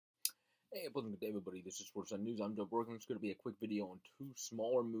Hey, welcome to everybody. This is Sports on News. I'm Joe Brooklyn. It's going to be a quick video on two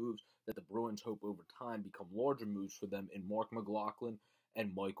smaller moves that the Bruins hope over time become larger moves for them in Marc McLaughlin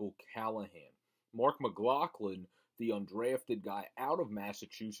and Michael Callahan. Marc McLaughlin, the undrafted guy out of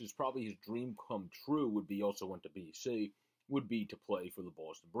Massachusetts, probably his dream come true would be, also went to BC, would be to play for the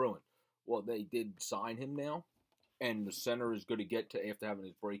Boston Bruins. Well, they did sign him now, and the center is going to get to, after having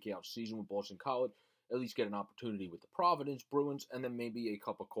his breakout season with Boston College, at least get an opportunity with the Providence Bruins, and then maybe a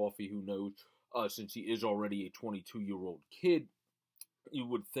cup of coffee, who knows, since he is already a 22-year-old kid. You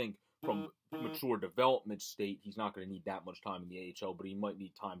would think from mature development state, he's not going to need that much time in the AHL, but he might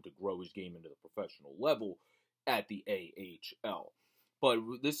need time to grow his game into the professional level at the AHL. But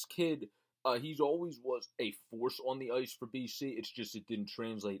this kid, he's always was a force on the ice for BC. It's just it didn't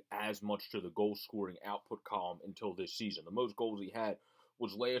translate as much to the goal-scoring output column until this season. The most goals he had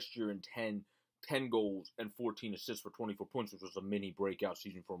was last year in 10 goals and 14 assists for 24 points, which was a mini breakout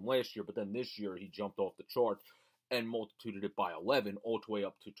season for him last year. But then this year, he jumped off the charts and multituded it by 11, all the way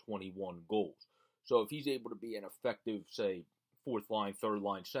up to 21 goals. So if he's able to be an effective, say, fourth line, third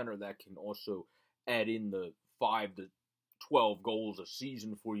line center, that can also add in the 5 to 12 goals a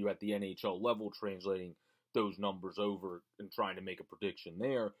season for you at the NHL level, translating those numbers over and trying to make a prediction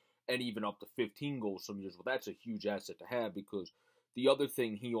there, and even up to 15 goals some years. Well, that's a huge asset to have, because the other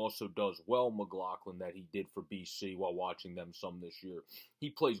thing he also does well, McLaughlin, that he did for BC while watching them some this year, he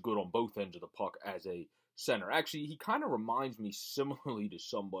plays good on both ends of the puck as a center. Actually, he kind of reminds me similarly to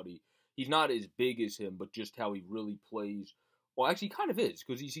somebody. He's not as big as him, but just how he really plays. Well, actually, he kind of is,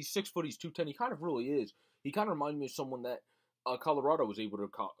 because he's 6 foot, he's 210. He kind of really is. He kind of reminds me of someone that Colorado was able to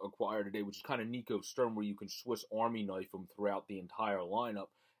acquire today, which is kind of Nico Sturm, where you can Swiss Army knife him throughout the entire lineup,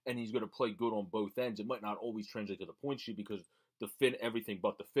 and he's going to play good on both ends. It might not always translate to the point sheet, because everything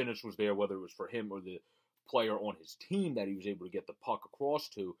but the finish was there, whether it was for him or the player on his team that he was able to get the puck across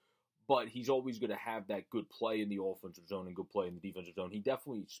to. But he's always going to have that good play in the offensive zone and good play in the defensive zone. He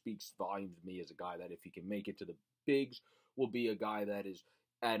definitely speaks volumes to me as a guy that, if he can make it to the bigs, will be a guy that is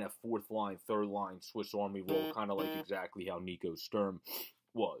at a fourth line, third line Swiss Army role, kind of like exactly how Nico Sturm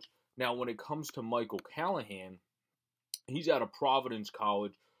was. Now, when it comes to Michael Callahan, he's out of Providence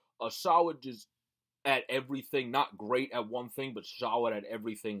College, a solid, just at everything, not great at one thing, but solid at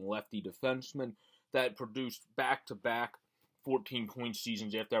everything lefty defenseman that produced back-to-back 14-point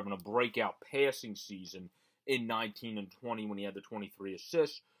seasons after having a breakout passing season in 19 and 20 when he had the 23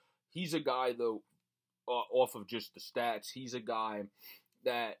 assists. He's a guy, though, off of just the stats, he's a guy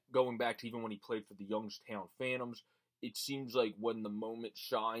that, going back to even when he played for the Youngstown Phantoms, it seems like when the moment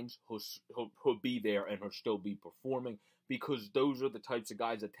shines, he'll be there and he'll still be performing, because those are the types of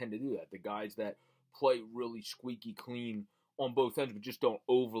guys that tend to do that. The guys that play really squeaky clean on both ends, but just don't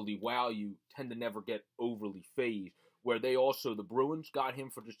overly wow you, tend to never get overly phased. Where they also, the Bruins got him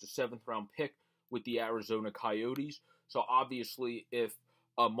for just a 7th-round pick with the Arizona Coyotes. So obviously, if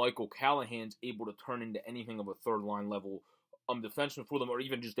Michael Callahan's able to turn into anything of a third-line level defenseman for them, or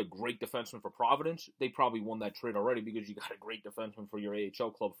even just a great defenseman for Providence, they probably won that trade already, because you got a great defenseman for your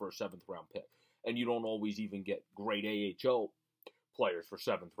AHL club for a 7th-round pick. And you don't always even get great AHL players for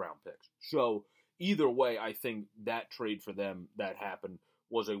 7th-round picks. So either way, I think that trade for them that happened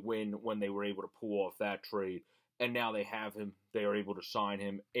was a win when they were able to pull off that trade. And now they have him. They are able to sign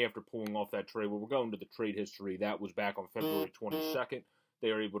him after pulling off that trade. Well, we're going to the trade history. That was back on February 22nd. They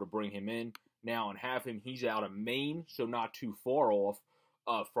are able to bring him in now and have him. He's out of Maine, so not too far off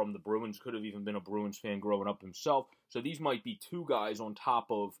from the Bruins. Could have even been a Bruins fan growing up himself. So these might be two guys, on top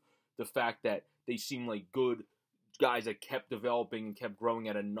of the fact that they seem like good guys that kept developing and kept growing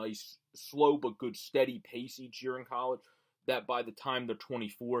at a nice, slow but good steady pace each year in college, that by the time they're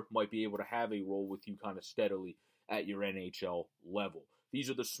 24 might be able to have a role with you kind of steadily at your NHL level. These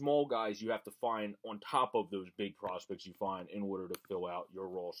are the small guys you have to find on top of those big prospects you find in order to fill out your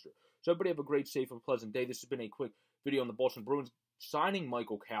roster. So everybody have a great, safe, and pleasant day. This has been a quick video on the Boston Bruins signing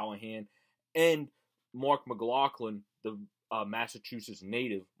Michael Callahan and Marc McLaughlin, the Massachusetts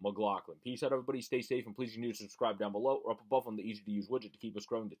native McLaughlin. Peace out, everybody. Stay safe, and please continue to subscribe down below or up above on the easy-to-use widget to keep us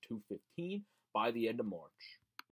growing to 215 by the end of March.